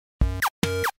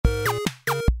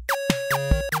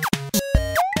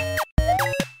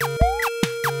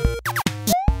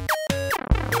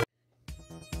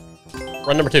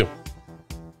Run number 2.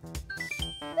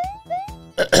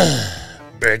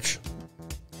 Bitch.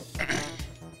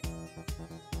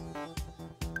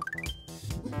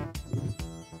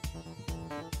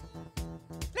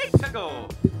 Let's go.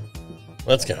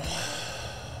 Let's go.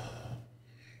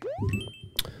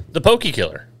 The Pokey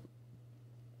Killer.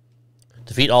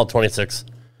 Defeat all 26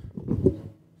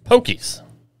 Pokies.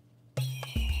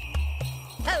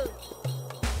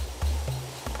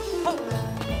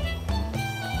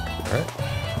 Alright.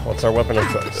 What's our weapon of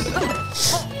choice?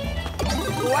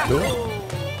 Cool.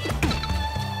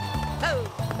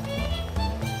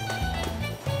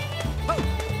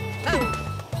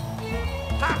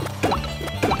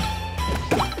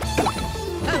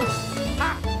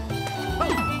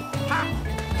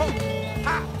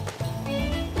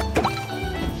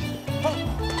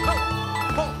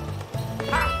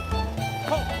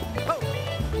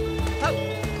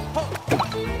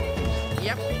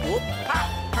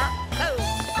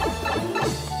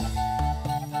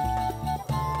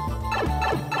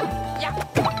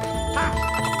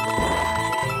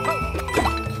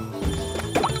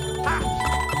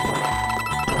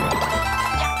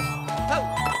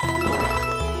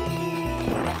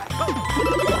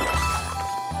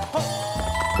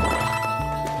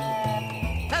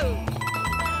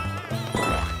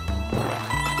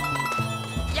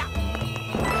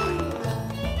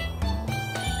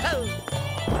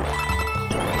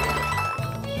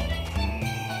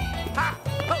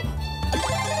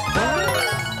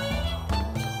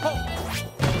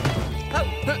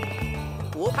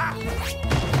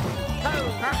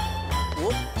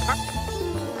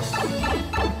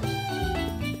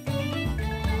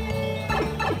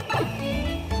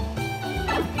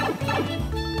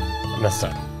 Messed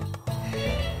up.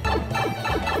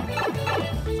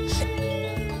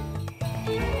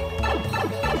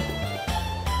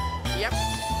 Yep.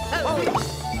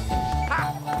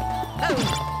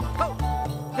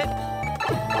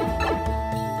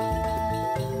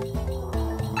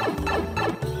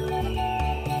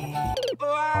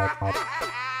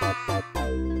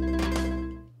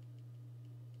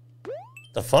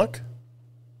 The fuck?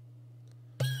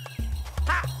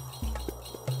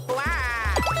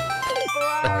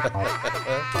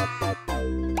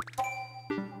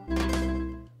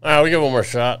 Alright, we get one more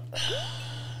shot.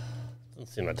 Doesn't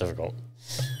seem that difficult.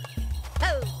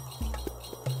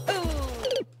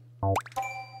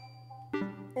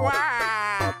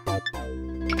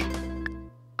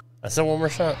 I said one more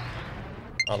shot. I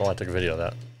don't know why I took a video of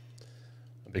that.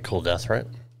 That'd be a cool death, right?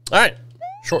 Alright.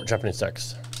 Short Japanese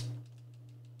text.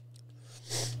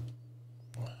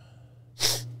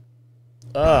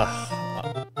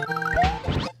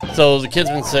 So the kid's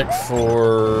been sick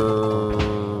for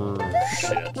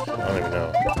shit. I don't even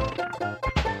know.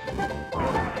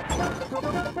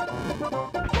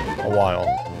 A while.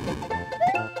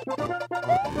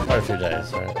 Quite a few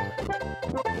days, right?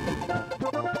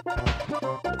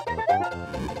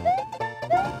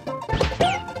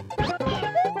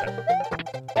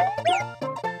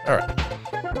 Alright.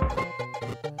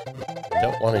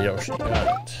 Don't want a Yoshi. Got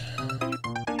it.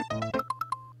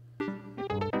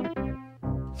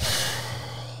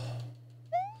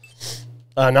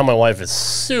 Now my wife is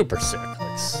super sick.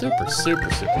 Like super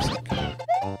sick.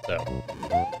 So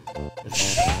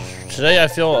today I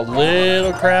feel a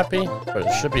little crappy, but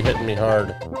it should be hitting me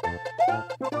hard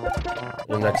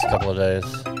in the next couple of days.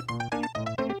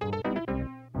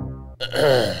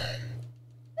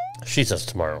 She says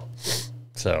tomorrow.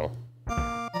 So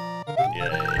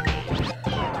yay.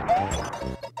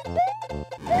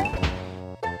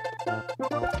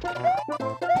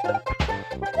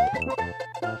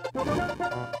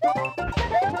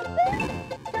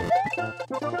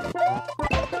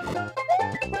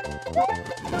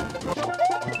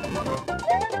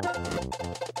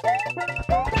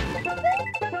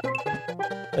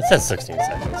 It says 16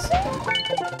 seconds.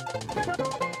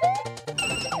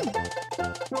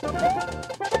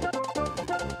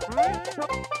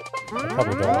 I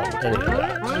probably don't want any of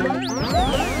that.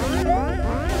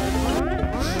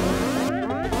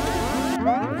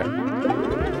 Okay.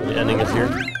 The ending is here.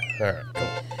 Alright, cool.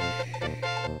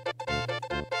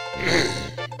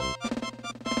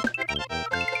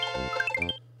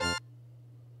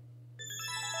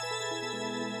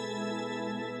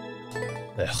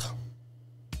 Ugh.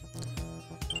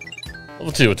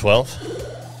 Level 2 with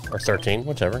 12. Or 13,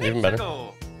 whichever, even better.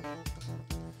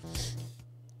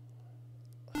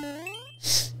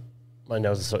 My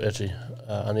nose is so itchy.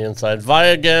 On the inside.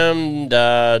 Viagam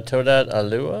da Todat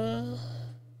Alua?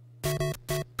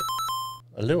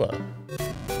 Alua.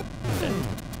 Okay.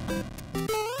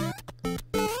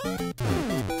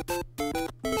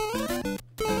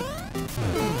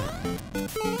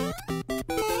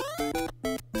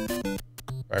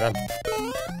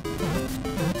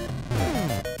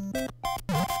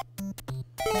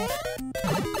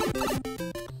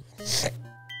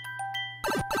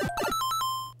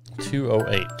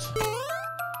 $208.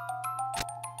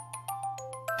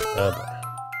 Oh boy.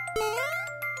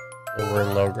 And we're in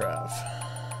low graph.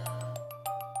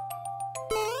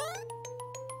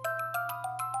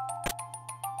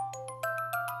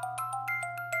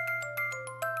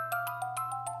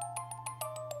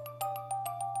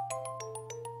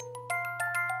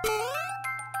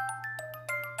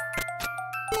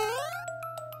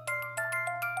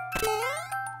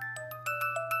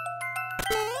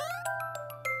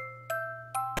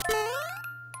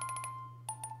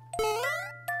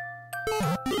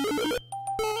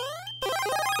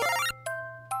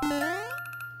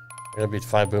 We're gonna beat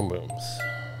 5 boom booms.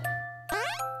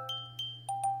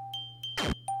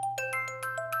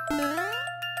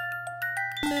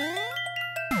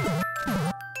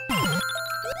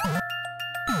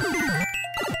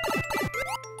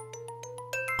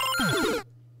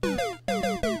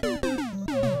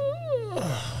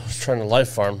 I was trying to life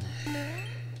farm.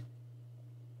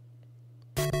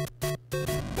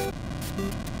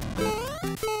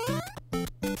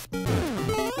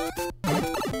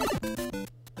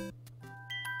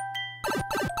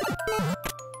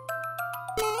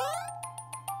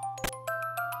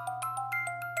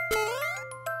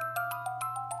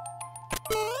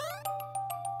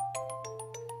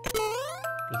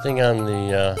 Good thing on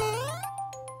the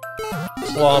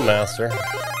Claw Master.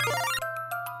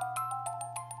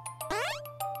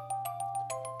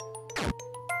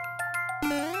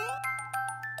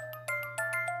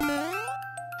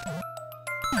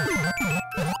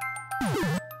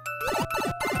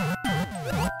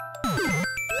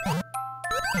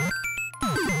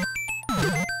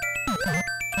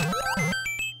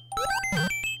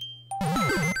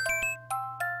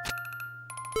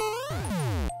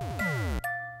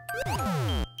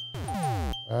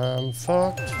 I'm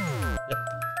fucked. Yep.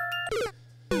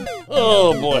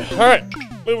 Oh boy. Alright,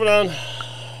 moving on.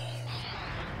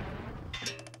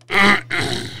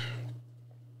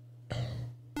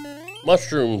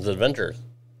 Mushrooms Adventures.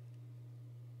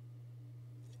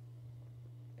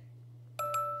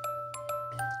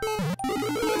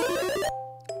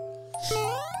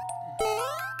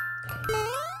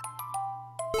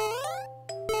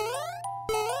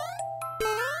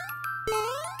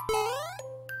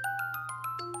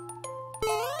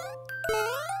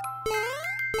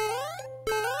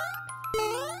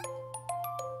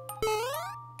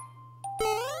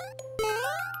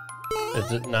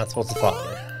 Is it not supposed to follow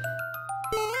me?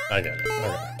 I got it.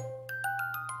 Okay.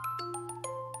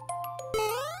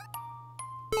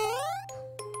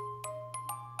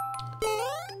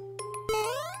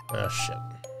 Ah, shit.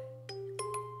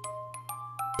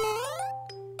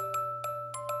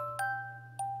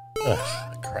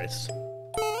 Ugh, Christ.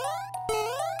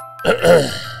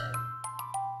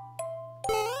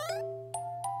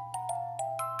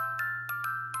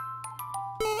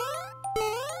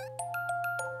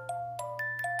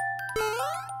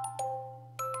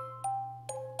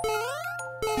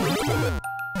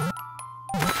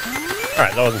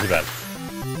 Alright, that wasn't too bad.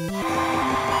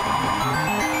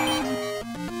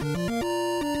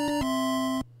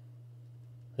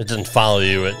 It doesn't follow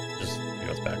you, it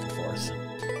goes back and forth.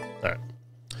 Alright.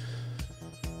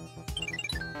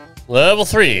 Level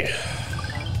 3.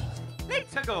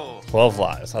 12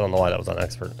 lives. I don't know why that was on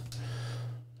expert.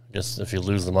 I guess if you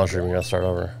lose the mushroom, you gotta start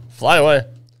over. Fly away.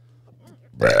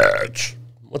 Bitch.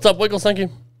 What's up, Wiggles? Thank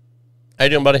you. How you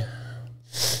doing, buddy?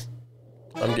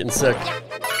 I'm getting sick.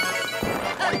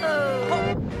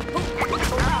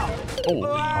 Holy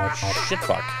shit,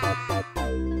 fuck.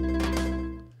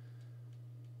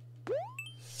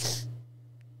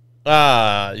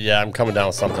 Yeah, I'm coming down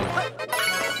with something.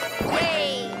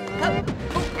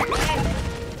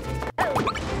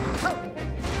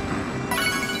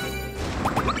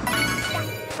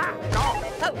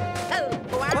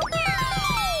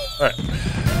 Alright.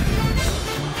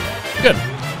 Good.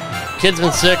 Kid's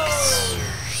been sick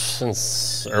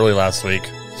since early last week.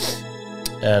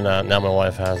 And now my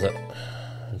wife has it.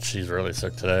 And she's really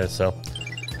sick today, so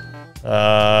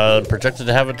projected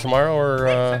to have it tomorrow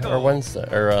or Wednesday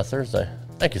or Thursday.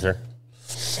 Thank you, sir.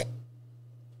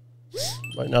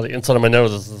 Right now the inside of my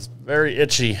nose is very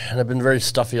itchy, and I've been very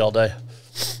stuffy all day.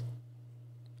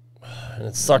 And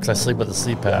it sucks. I sleep with the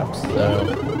CPAP, so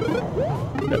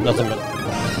got nothing but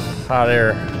hot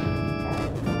air.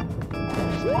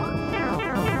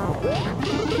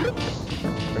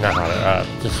 Or not hot air,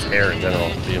 just air in general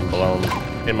being blown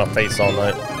in my face all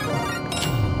night.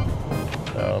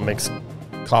 Makes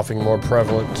coughing more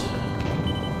prevalent.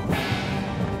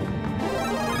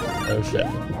 Oh shit.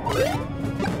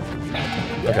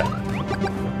 Okay.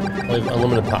 I have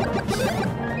unlimited powers.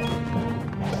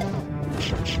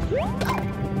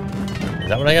 Is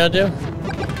that what I gotta do?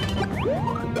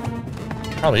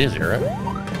 Probably easier, right?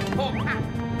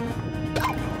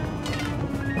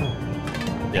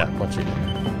 Yeah, much easier.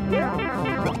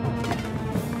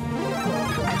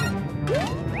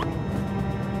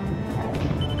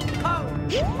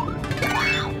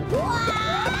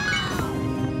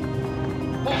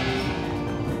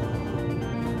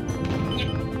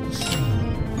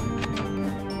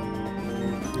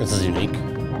 This is unique.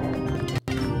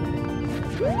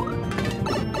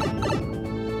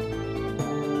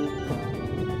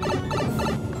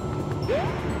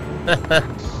 I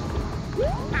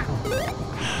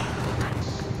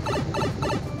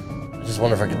just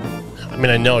wonder if I could. I mean,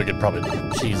 I know I could probably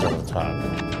cheese over the top.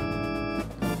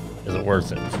 Is it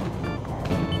worth it?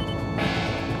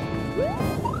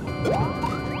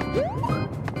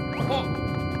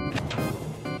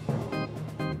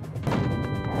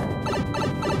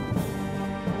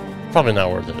 Probably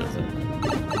not worth it, is it?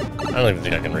 I don't even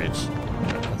think I can reach.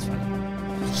 That's fine.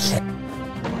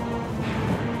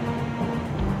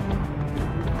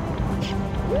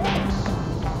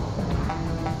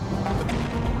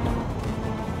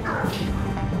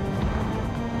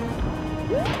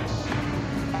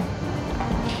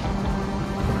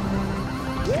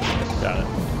 Got it.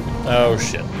 Oh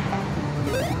shit.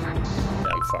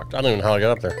 Yeah, I'm fucked. I don't even know how I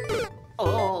got up there.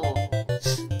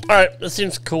 Alright, this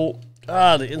seems cool.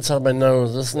 Ah, the inside of my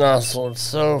nose, this nostril, it's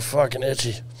so fucking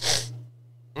itchy.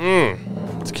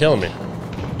 It's killing me.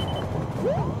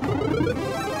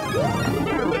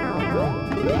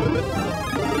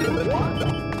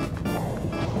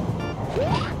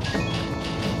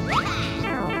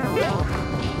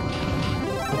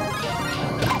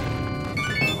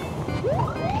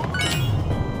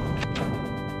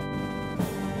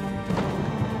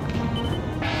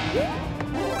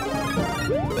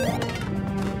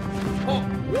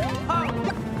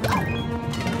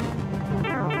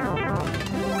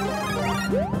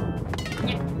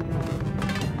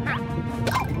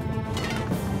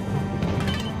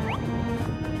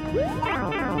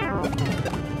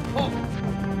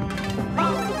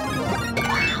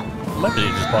 Might be the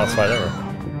easiest boss fight ever.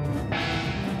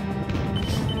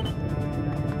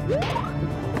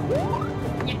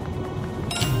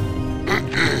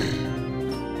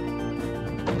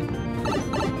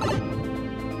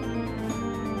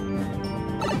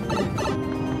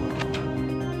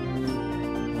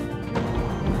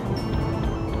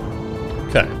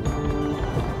 Okay.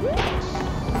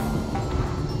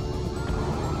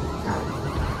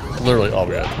 Literally all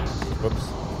we got. Whoops.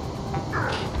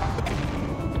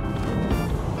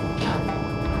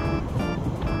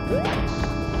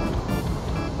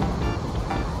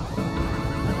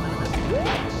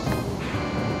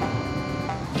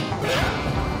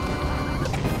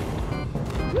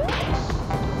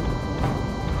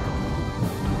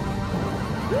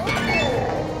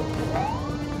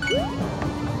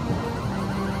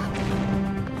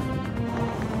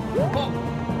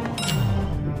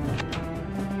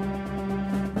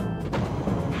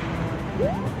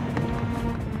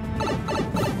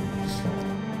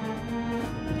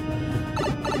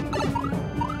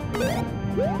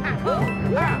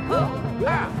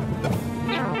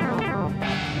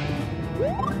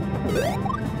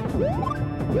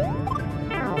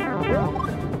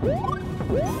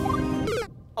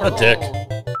 What a dick.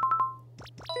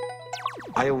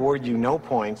 I award you no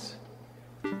points,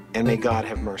 and may God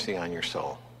have mercy on your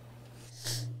soul.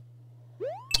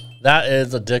 That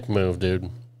is a dick move,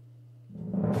 dude.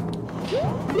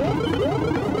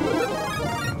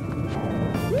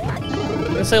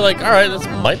 I say, like, alright, this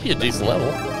might be a decent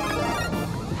level.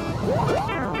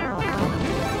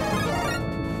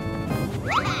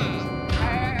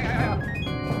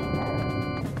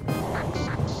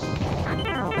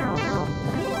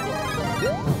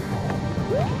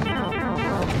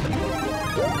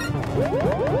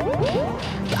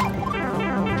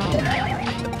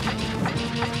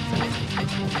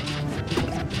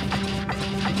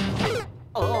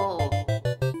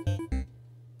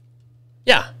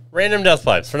 Yeah, random death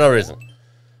pipes for no reason.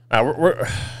 We're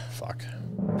fuck.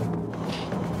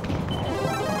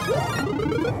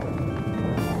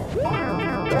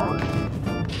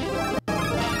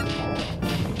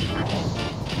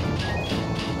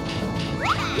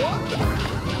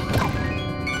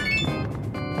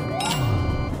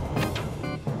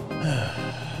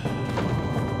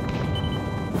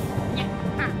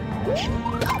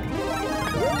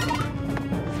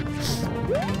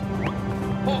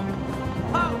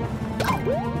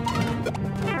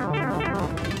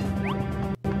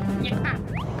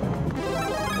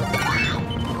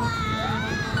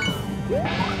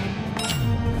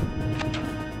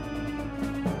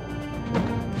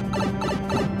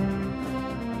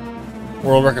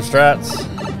 World record strats.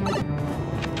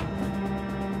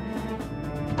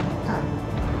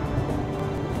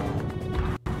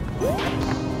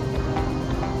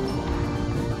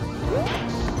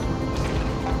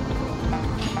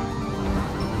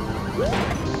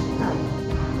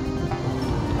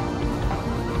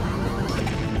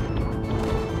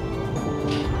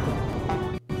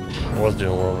 I was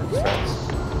doing world record strats.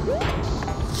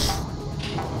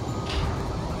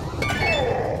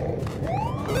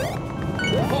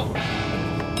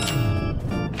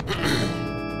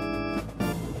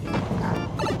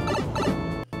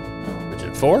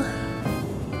 Widget 4?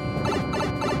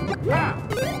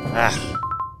 Ah.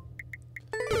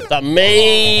 Thought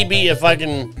maybe if I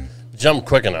can jump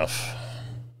quick enough.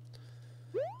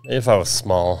 Maybe if I was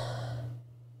small.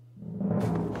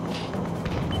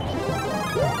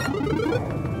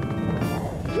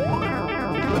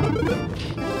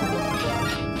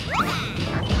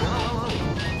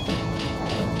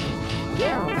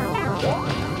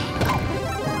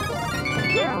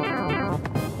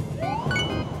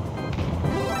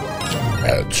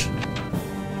 Ouch.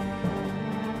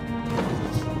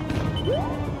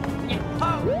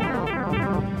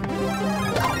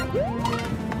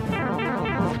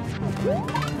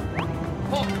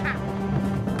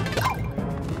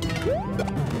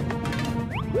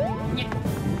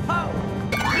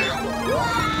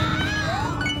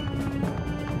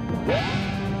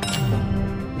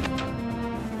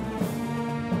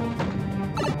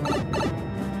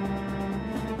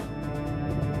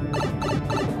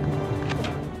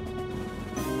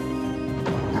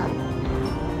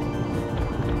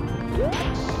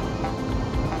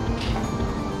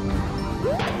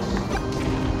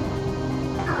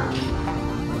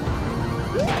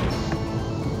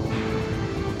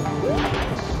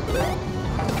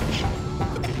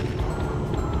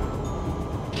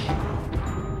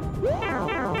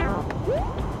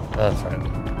 That's right.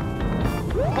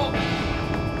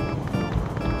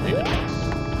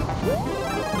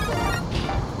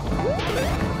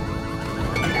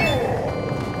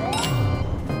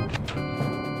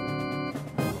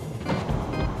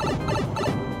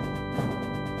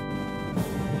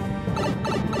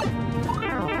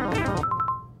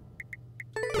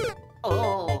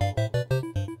 Oh.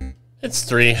 It's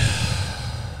 3.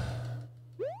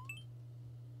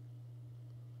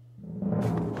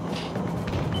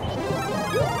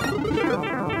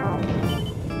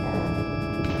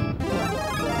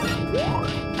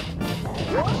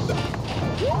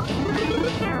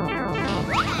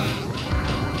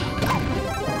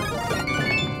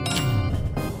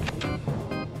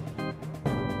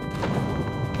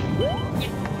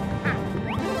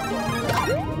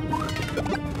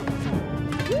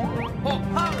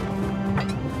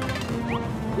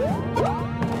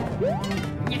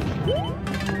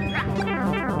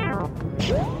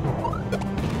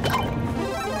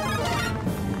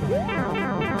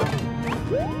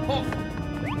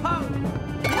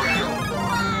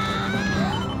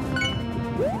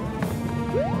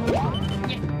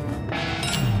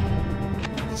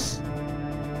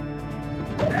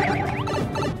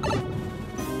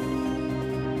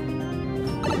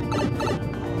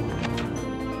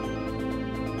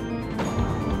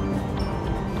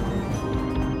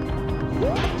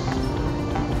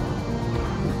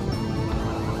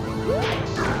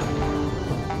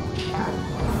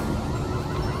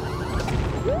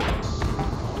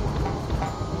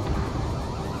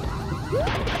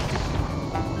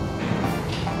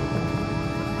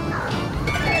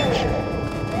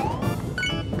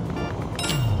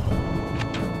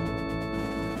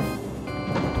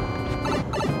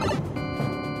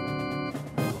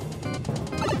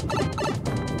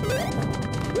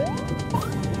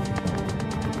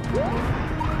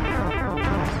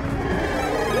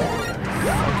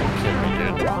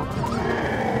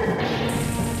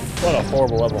 What a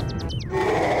horrible level.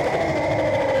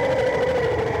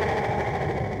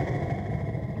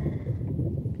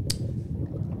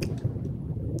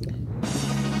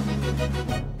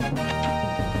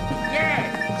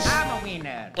 Yes, I'm a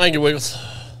winner. Thank you, Wiggles.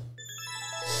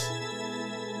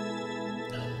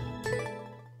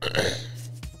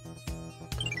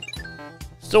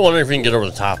 Still wondering if we can get over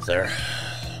the top there.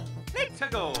 Let's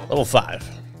go. Level 5.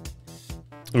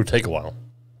 It would take a while.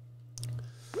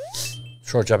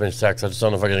 Short jumping attacks, I just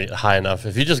don't know if I can get high enough.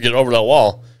 If you just get over that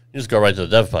wall, you just go right to the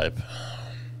dev pipe.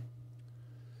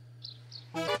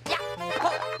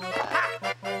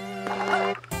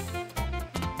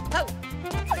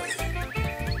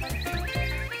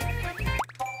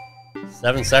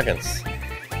 7 seconds.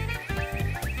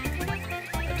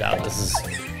 I doubt this is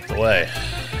the way.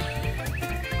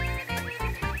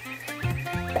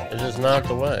 It is not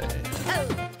the way.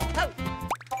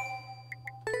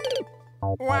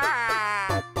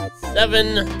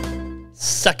 7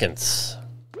 seconds.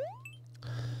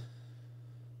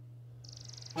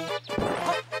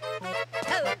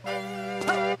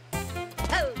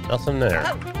 Nothing there.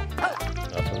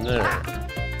 Nothing there.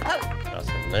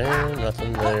 Nothing there,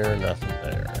 nothing there, nothing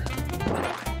there.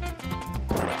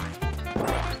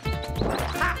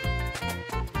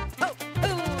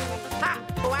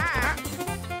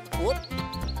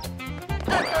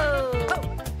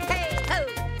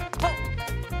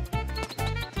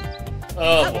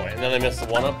 Oh boy, and then I missed the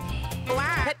one up.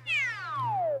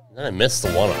 And then I missed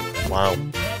the one up. Wow.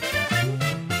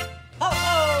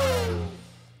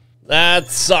 That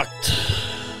sucked.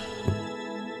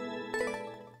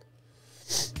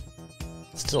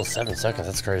 Still 7 seconds,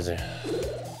 that's crazy.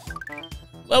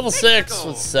 Level 6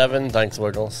 with 7, thanks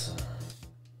Wiggles.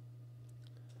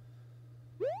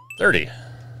 30.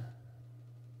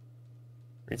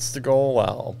 Reach the goal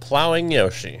while plowing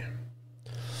Yoshi.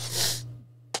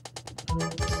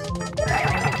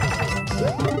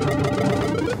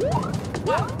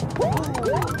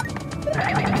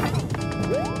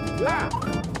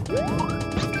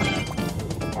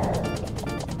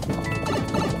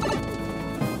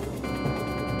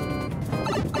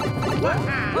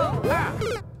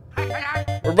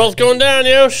 We're both going down,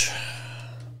 Yosh.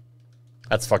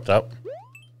 That's fucked up.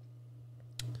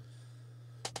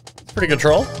 It's pretty good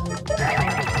troll.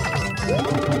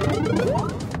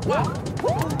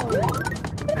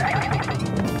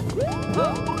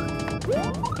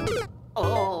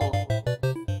 Oh.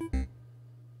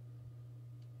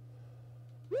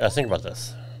 Yeah, think about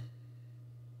this.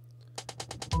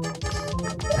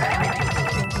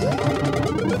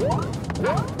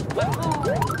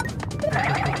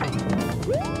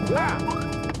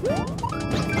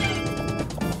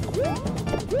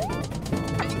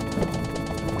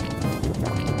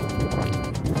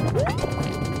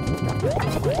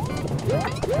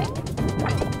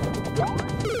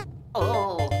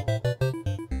 Oh.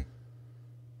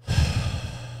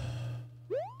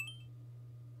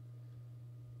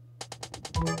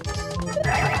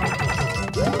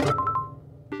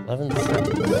 11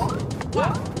 seconds.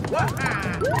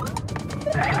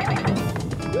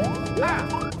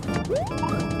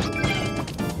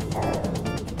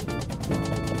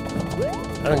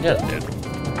 I don't get it, dude.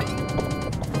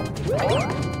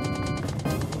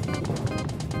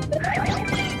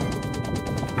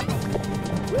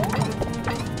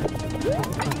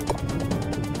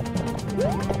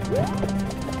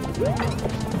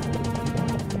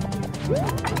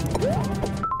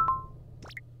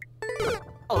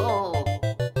 Oh.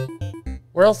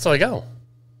 Where else do I go?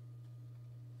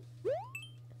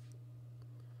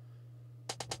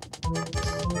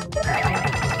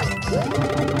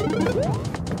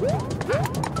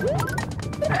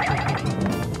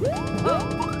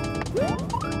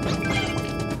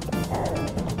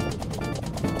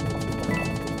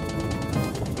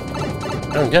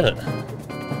 I don't get it.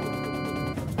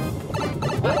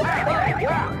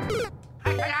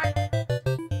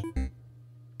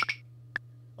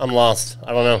 I'm lost.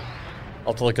 I don't know. I'll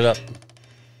have to look it up.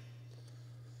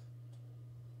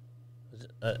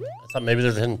 I thought maybe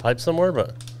there's a hidden pipe somewhere,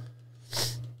 but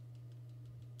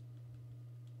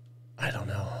I don't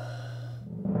know.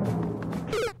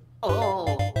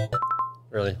 Oh.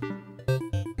 Really?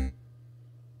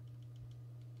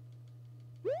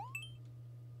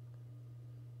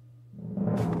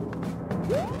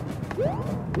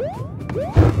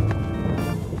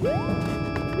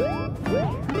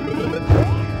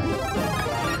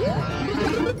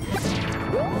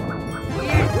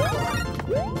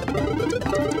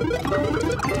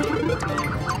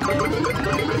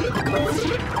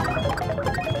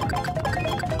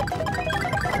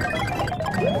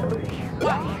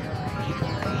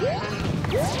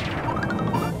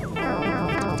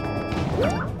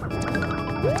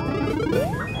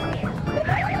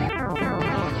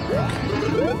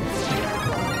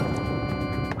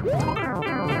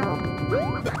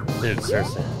 Dude,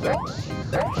 seriously.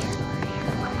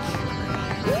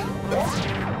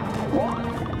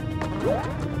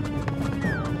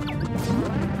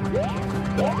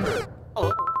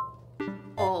 Oh.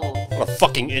 Oh. What a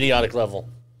fucking idiotic level.